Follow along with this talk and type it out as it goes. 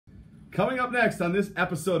Coming up next on this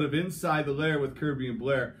episode of Inside the Lair with Kirby and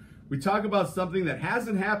Blair, we talk about something that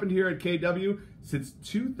hasn't happened here at KW since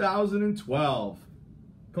 2012.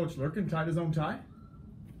 Coach Lurkin tied his own tie?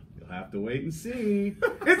 You'll have to wait and see.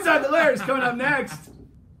 Inside the Lair is coming up next.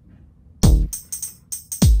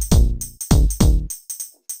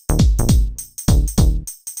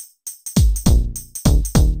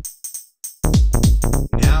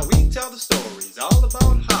 Now we tell the stories all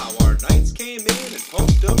about how our knights came in and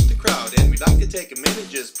pumped up the crowd. And we'd like to take a minute,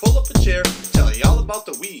 just pull up a chair, tell you all about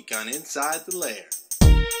the week on Inside the Lair.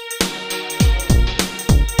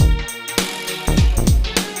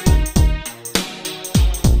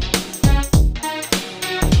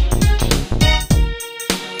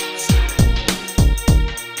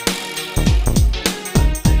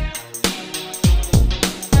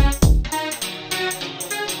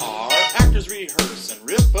 Rehearse and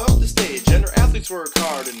rip up the stage, and our athletes work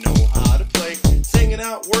hard and know how to play. Singing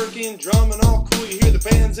out, working, drumming, all cool. You hear the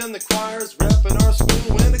bands and the choirs repping our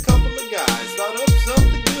school. When a couple of guys thought up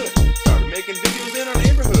something good, started making videos in our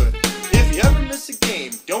neighborhood. If you ever miss a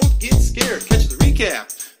game, don't get scared. Catch the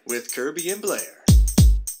recap with Kirby and Blair.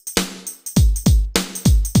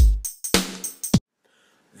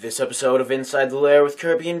 This episode of Inside the Lair with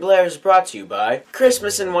Kirby and Blair is brought to you by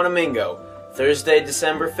Christmas in Wanamingo, Thursday,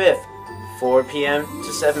 December 5th. 4 p.m.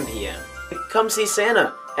 to 7 p.m. Come see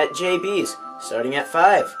Santa at JB's starting at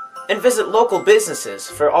 5. And visit local businesses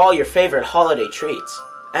for all your favorite holiday treats.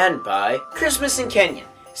 And by Christmas in Kenyon,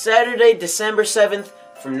 Saturday, December 7th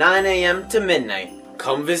from 9 a.m. to midnight.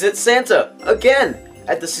 Come visit Santa again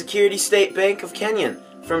at the Security State Bank of Kenyon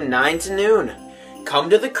from 9 to noon. Come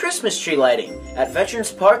to the Christmas tree lighting at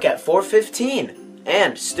Veterans Park at 4:15.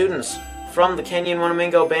 And students from the Kenyon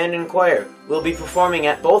Wanamingo Band and Choir will be performing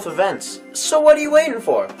at both events. So what are you waiting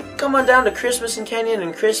for? Come on down to Christmas in Kenyon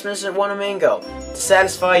and Christmas at Wanamingo to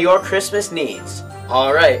satisfy your Christmas needs.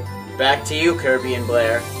 Alright, back to you, Kirby and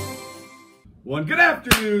Blair. One good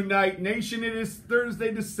afternoon, Night Nation. It is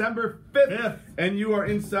Thursday, December 5th, and you are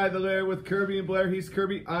Inside the Lair with Kirby and Blair. He's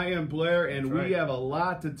Kirby, I am Blair, and we have a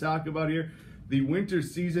lot to talk about here. The winter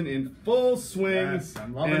season in full swing, Yes,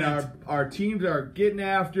 I'm loving and it. our teams are getting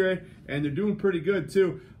after it, and they're doing pretty good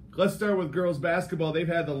too. Let's start with girls basketball. They've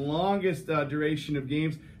had the longest duration of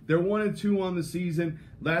games. They're 1-2 on the season.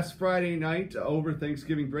 Last Friday night, over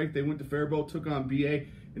Thanksgiving break, they went to Faribault, took on BA,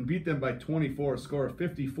 and beat them by 24, a score of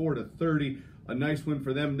 54-30. A nice win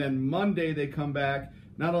for them. Then Monday, they come back.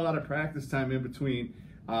 Not a lot of practice time in between,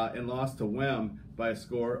 and lost to WEM by a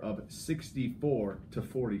score of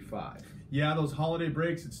 64-45. Yeah, those holiday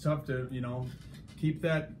breaks, it's tough to, keep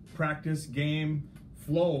that practice game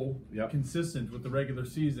flow consistent with the regular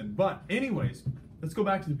season. But anyways, let's go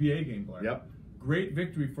back to the BA game, Blair. Yep. Great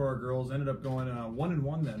victory for our girls. Ended up going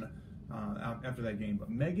 1-1 then after that game. But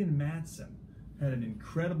Megan Matson had an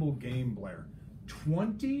incredible game, Blair.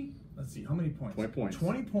 20, let's see, how many points? 20 points.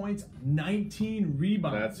 20 points, 19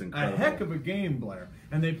 rebounds. That's incredible. A heck of a game, Blair.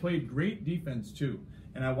 And they played great defense, too.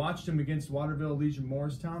 And I watched them against Waterville Legion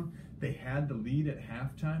Morristown. They had the lead at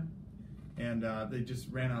halftime, and they just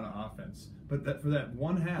ran out of offense. But for that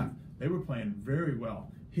one half, they were playing very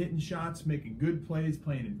well. Hitting shots, making good plays,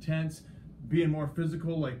 playing intense, being more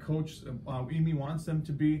physical like Coach Emi wants them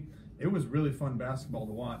to be. It was really fun basketball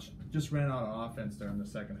to watch. Just ran out of offense there in the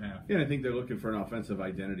second half. Yeah, and I think they're looking for an offensive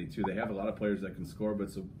identity, too. They have a lot of players that can score, but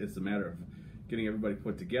it's a matter of getting everybody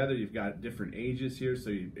put together. You've got different ages here, so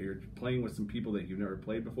you're playing with some people that you've never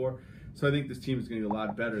played before. So I think this team is going to be a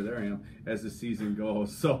lot better. There I am as the season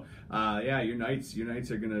goes. So yeah, your Knights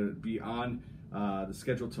are going to be on the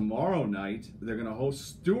schedule tomorrow night. They're going to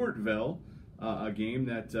host Stewartville, a game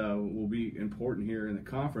that will be important here in the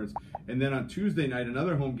conference. And then on Tuesday night,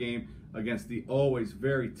 another home game against the always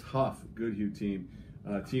very tough Goodhue team,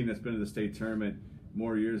 a team that's been to the state tournament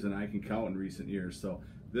more years than I can count in recent years. So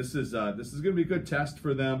this is going to be a good test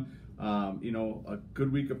for them. A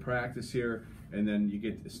good week of practice here, and then you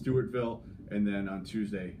get Stewartville, and then on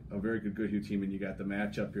Tuesday a very good Goodhue team, and you got the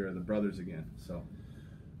matchup here of the brothers again. So,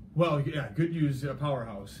 well, yeah, Goodhue's a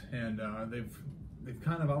powerhouse, and they've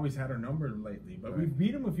kind of always had our number lately. But we've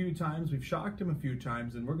beat them a few times, we've shocked them a few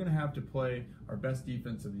times, and we're going to have to play our best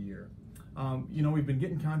defense of the year. We've been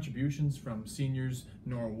getting contributions from seniors,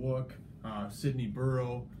 Nora Wook, Sydney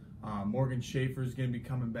Burrow, Morgan Schaefer's going to be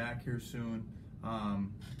coming back here soon.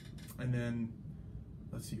 And then,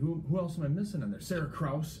 let's see, who else am I missing in there? Sarah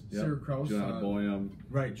Krause. Yep. Sarah Krause. Juliana Boyum.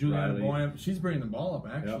 Right, Juliana Riley. Boyum. She's bringing the ball up,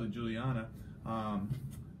 actually, Yep. Juliana.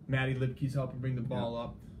 Maddie Lipke's helping bring the ball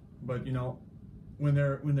up. But, when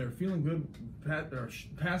they're feeling good,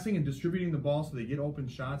 passing and distributing the ball so they get open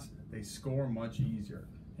shots, they score much easier.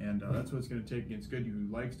 And that's what it's going to take against Goodhue,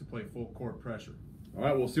 who likes to play full court pressure. All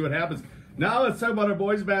right, we'll see what happens. Now let's talk about our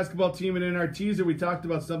boys basketball team. And in our teaser, we talked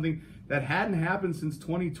about something that hadn't happened since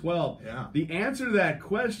 2012. Yeah. The answer to that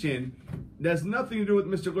question has nothing to do with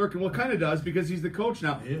Mr. Lurkin. Well, it kind of does, because he's the coach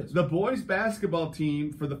now. He is. The boys basketball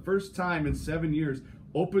team, for the first time in 7 years,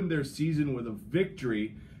 opened their season with a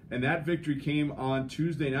victory. And that victory came on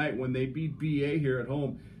Tuesday night when they beat BA here at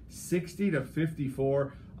home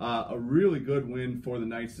 60-54. A really good win for the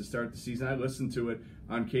Knights to start the season. I listened to it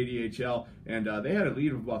on KDHL, and they had a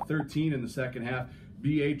lead of about 13 in the second half.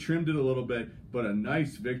 BA trimmed it a little bit, but a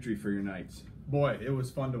nice victory for your Knights. Boy, it was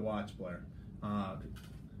fun to watch, Blair.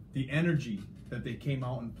 The energy that they came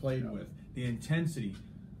out and played with, the intensity.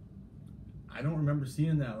 I don't remember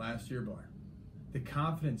seeing that last year, Blair. The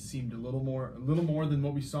confidence seemed a little more than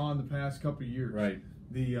what we saw in the past couple of years. Right.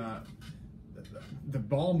 The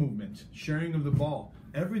ball movement, sharing of the ball,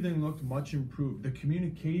 everything looked much improved. The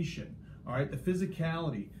communication, all right, the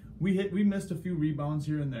physicality. We missed a few rebounds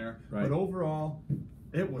here and there, right. But overall,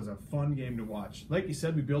 it was a fun game to watch. Like you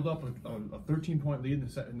said, we built up a 13-point lead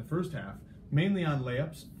in the first half, mainly on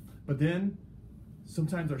layups, but then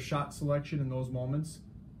sometimes our shot selection in those moments,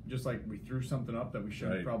 just like we threw something up that we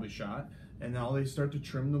should have probably shot, and now they start to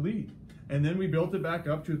trim the lead. And then we built it back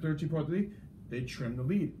up to a 13-point lead. They trimmed the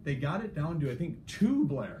lead. They got it down to, I think, 2,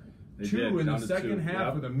 Blair. They two did, in the down to second 2.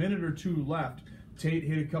 half with a minute or 2 left. Tate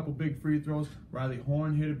hit a couple big free throws. Riley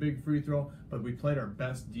Horn hit a big free throw. But we played our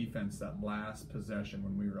best defense that last possession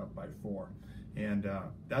when we were up by 4. And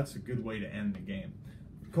that's a good way to end the game.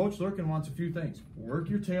 Coach Lurkin wants a few things. Work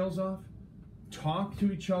your tails off. Talk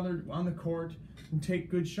to each other on the court. And take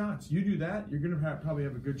good shots. You do that, you're going to probably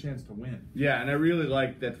have a good chance to win. Yeah, and I really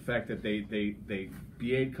like that the fact that they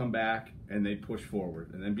BA'd come back and they push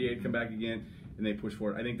forward, and then BA'd come back again and they push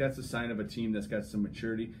forward. I think that's a sign of a team that's got some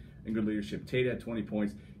maturity and good leadership. Tate had 20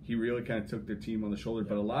 points. He really kind of took their team on the shoulder,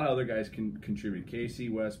 but a lot of other guys can contribute. Casey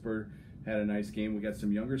Westberg had a nice game. We got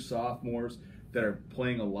some younger sophomores that are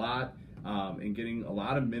playing a lot and getting a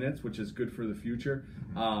lot of minutes, which is good for the future.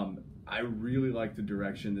 I really like the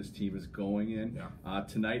direction this team is going in. Yeah.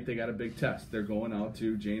 Tonight they got a big test. They're going out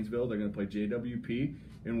to Janesville. They're going to play JWP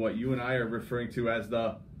in what you and I are referring to as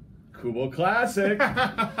the Kubo Classic.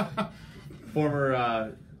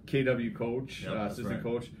 Former KW coach, assistant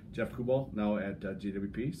coach Jeff Kubal, now at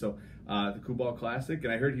JWP. So the Kubal Classic,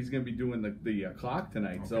 and I heard he's going to be doing the clock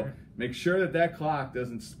tonight. Okay. So make sure that clock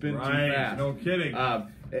doesn't spin too fast. No kidding.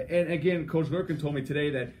 And again, Coach Lurkin told me today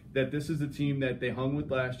that this is the team that they hung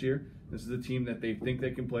with last year. This is a team that they think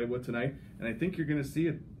they can play with tonight. And I think you're going to see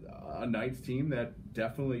a Knights team that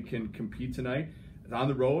definitely can compete tonight. On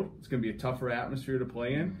the road, it's going to be a tougher atmosphere to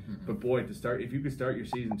play in. But boy, if you could start your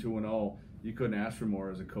season 2-0, you couldn't ask for more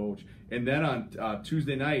as a coach. And then on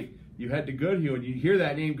Tuesday night, you head to Goodhue, and you hear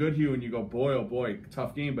that name Goodhue, and you go, boy, oh boy,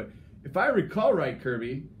 tough game. But if I recall right,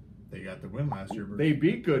 Kirby, they got the win last year. They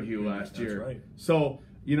beat Goodhue last year. That's right. So,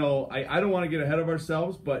 I don't want to get ahead of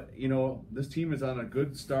ourselves, but, this team is on a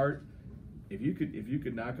good start. If you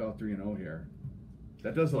could knock out 3-0 here,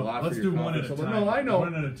 that does a lot for your confidence. Let's do one at a time. No, I know.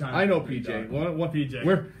 One at a time. I know, PJ. PJ.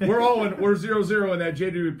 We're 0-0 in that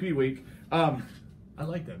JWP week. I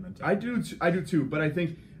like that mentality. I do too. But I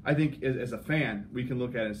think as a fan, we can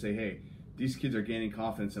look at it and say, hey, these kids are gaining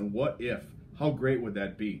confidence, and what if? How great would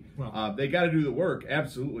that be? Well, they got to do the work.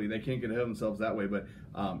 Absolutely, they can't get ahead of themselves that way. But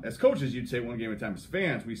as coaches, you'd say one game at a time. As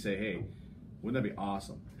fans, we say, hey, wouldn't that be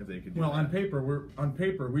awesome if they could do that? Well, on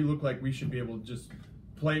paper, we look like we should be able to just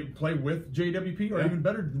play with JWP or even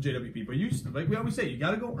better than JWP. But like we always say, you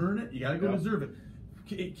got to go earn it. You got to go deserve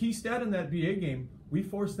it. Key stat in that BA game, we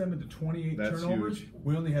forced them into 28 turnovers. Huge.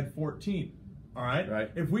 We only had 14. All right?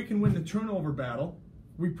 Right. If we can win the turnover battle,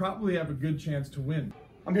 we probably have a good chance to win.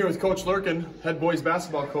 I'm here with Coach Lurkin, head boys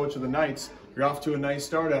basketball coach of the Knights. You're off to a nice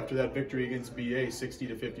start after that victory against BA,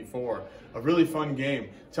 60-54. A really fun game.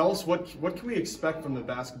 Tell us what can we expect from the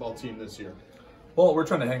basketball team this year? Well, we're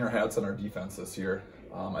trying to hang our hats on our defense this year.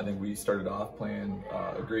 I think we started off playing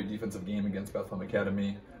a great defensive game against Bethlehem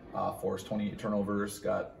Academy. Forced 28 turnovers,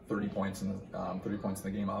 got 30 points in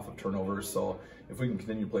the game off of turnovers. So if we can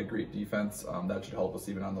continue to play great defense, that should help us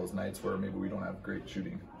even on those nights where maybe we don't have great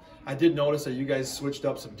shooting. I did notice that you guys switched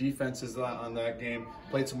up some defenses on that game.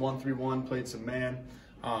 Played some 1-3-1, played some man,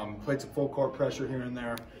 played some full court pressure here and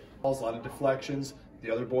there. A lot of deflections.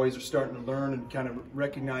 The other boys are starting to learn and kind of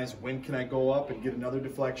recognize when can I go up and get another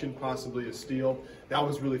deflection, possibly a steal. That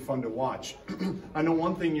was really fun to watch. I know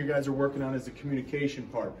one thing you guys are working on is the communication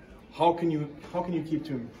part. How can you keep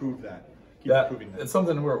to improve that? keep improving that. It's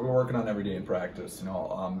something we're working on every day in practice. You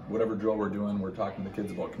know, whatever drill we're doing, we're talking to the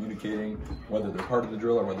kids about communicating, whether they're part of the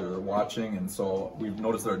drill or whether they're watching. And so we've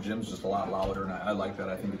noticed that our gym's just a lot louder, and I like that.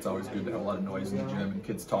 I think it's always good to have a lot of noise in the gym and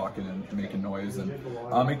kids talking and making noise. And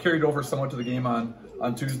it carried over somewhat to the game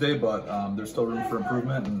on Tuesday, but there's still room for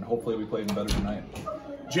improvement, and hopefully we play even better tonight.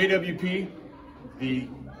 JWP, the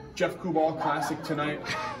Jeff Kubal Classic tonight.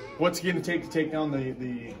 What's it going to take down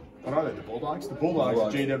the what are they, the Bulldogs? The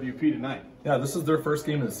Bulldogs. JWP tonight. Yeah, this is their first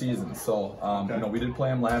game of the season. So, Okay. you know, we did play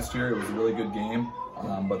them last year. It was a really good game.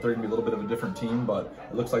 But they're going to be a little bit of a different team. But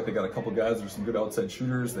it looks like they got a couple guys that are some good outside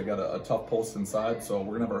shooters. They got a tough post inside. So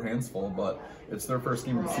we're going to have our hands full. But it's their first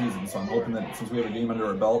game of the season. So I'm hoping that since we have a game under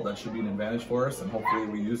our belt, that should be an advantage for us. And hopefully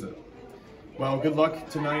we use it. Well, good luck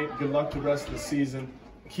tonight. Good luck the rest of the season.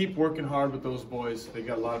 Keep working hard with those boys. They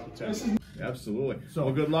got a lot of potential. Absolutely. So,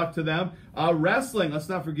 well, good luck to them. Wrestling, let's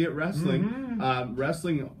not forget wrestling.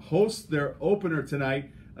 Wrestling hosts their opener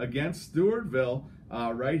tonight against Stewartville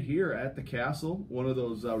right here at the Castle. One of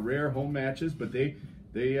those rare home matches, but the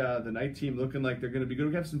night team looking like they're going to be good.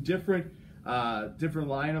 We have some different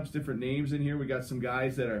lineups, different names in here. We got some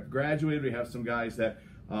guys that are graduated. We have some guys that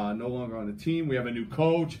no longer on the team. We have a new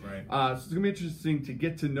coach. Right. So it's going to be interesting to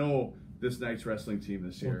get to know this night's wrestling team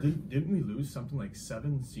this year. Well, didn't we lose something like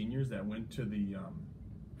 7 seniors that went to the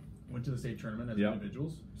state tournament as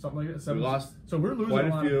individuals? Something like that. 7. We lost so we're losing quite a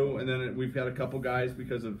a lot few, and then we've got a couple guys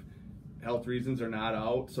because of health reasons are not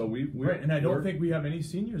out. So we right, and I don't think we have any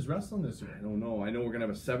seniors wrestling this year. I don't know. I know we're gonna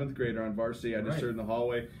have a 7th grader on varsity. I just heard in the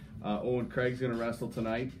hallway. Owen Craig's gonna wrestle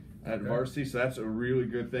tonight at varsity, so that's a really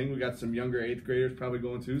good thing. We got some younger 8th graders probably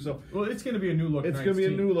going too. So well, it's going to be a new look. It's going to be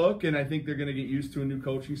a new look, and I think they're going to get used to a new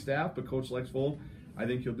coaching staff. But Coach Lexfold, I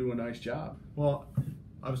think he'll do a nice job. Well,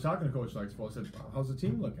 I was talking to Coach Lexfold. I said, "How's the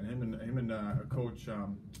team looking?" Him and Coach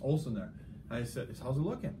Olson there. And I said, "How's it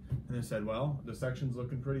looking?" And they said, "Well, the section's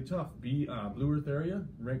looking pretty tough. Blue Earth area,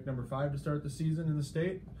 ranked number 5 to start the season in the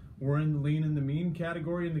state. We're in the lean and the mean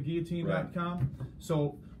category in the guillotine.com. Right.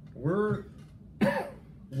 So we're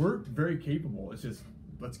very capable. It's just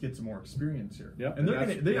let's get some more experience here." Yep. And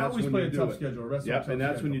they always play a tough schedule. Yep. And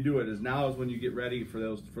that's when you do it. Now is when you get ready for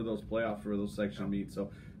those playoffs, for those section meets.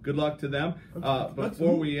 So good luck to them. But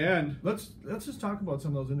before we end, let's just talk about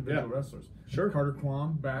some of those individual wrestlers. Sure. Carter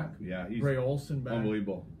Quam back. Yeah, he's Ray Olson back.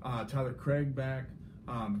 Unbelievable. Tyler Craig back.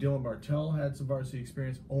 Dylan Bartell had some varsity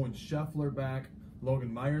experience. Owen Scheffler back.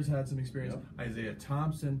 Logan Myers had some experience. Yep. Isaiah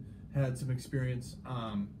Thompson had some experience.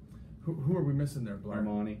 Who are we missing there, Blair?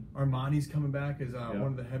 Armani's coming back as one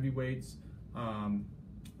of the heavyweights. I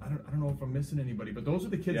don't know if I'm missing anybody, but those are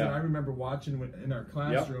the kids that I remember watching in our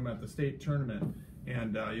classroom at the state tournament,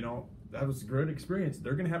 and that was a great experience.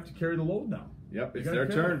 They're going to have to carry the load now. Yep, it's their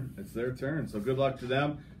turn. It's their turn. So good luck to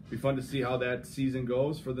them. Be fun to see how that season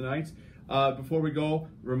goes for the Knights. Before we go,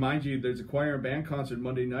 remind you there's a choir and band concert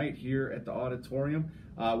Monday night here at the auditorium.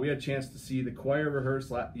 We had a chance to see the choir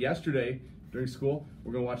rehearse yesterday during school.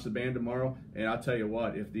 We're going to watch the band tomorrow, and I'll tell you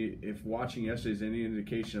what, if watching yesterday is any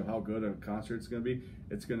indication of how good a concert it's going to be,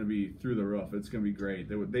 it's going to be through the roof. It's going to be great.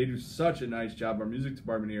 They do such a nice job. Our music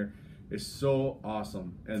department here is so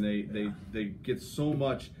awesome, and they get so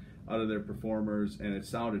much out of their performers, and it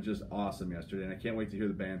sounded just awesome yesterday, and I can't wait to hear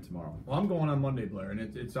the band tomorrow. Well, I'm going on Monday, Blair, and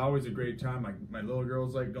it's always a great time. My little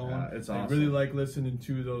girls like going. It's awesome. I really like listening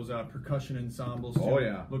to those percussion ensembles too. Oh,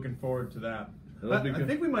 yeah. Looking forward to that. I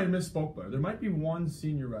think we might have misspoke, Blair. There might be one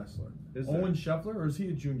senior wrestler. Owen Scheffler, or is he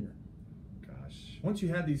a junior? Gosh. Once you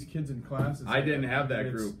had these kids in class, I didn't have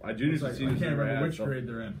that group. Juniors and seniors. I can't remember which grade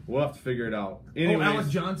they're in. We'll have to figure it out. Anyways, Alec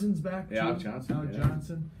Johnson's back too. Yeah, Alec Johnson.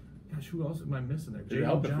 Johnson. Gosh, who else am I missing there? It'd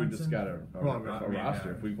help if we just got a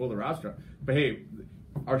roster. If we pull the roster. But hey,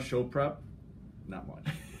 our show prep, not much.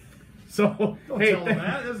 So, hey,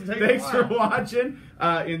 thanks for watching.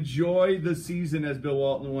 Enjoy the season, as Bill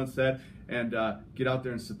Walton once said, and get out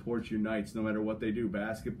there and support your Knights, no matter what they do.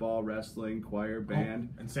 Basketball, wrestling, choir, band.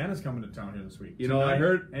 And Santa's coming to town here this week. I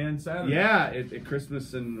heard. And Saturday. Yeah, at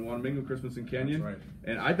Christmas in Wanamingo, Christmas in Kenyon. That's right.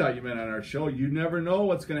 And I thought you meant on our show. You never know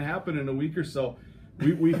what's going to happen in a week or so.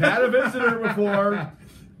 We've had a visitor before.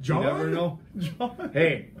 John? You never know. John?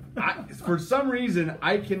 Hey, for some reason,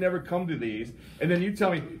 I can never come to these. And then you tell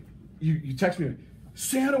me, you text me,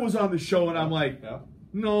 Santa was on the show, and I'm like,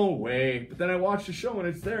 no way. But then I watch the show, and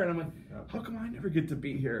it's there, and I'm like, how come I never get to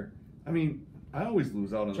be here? I mean, I always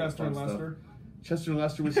lose out on Chester and Lester. Chester and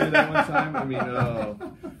Lester was here that one time. I mean,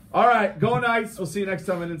 all right, go Knights. We'll see you next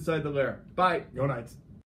time on Inside the Lair. Bye. Go Knights.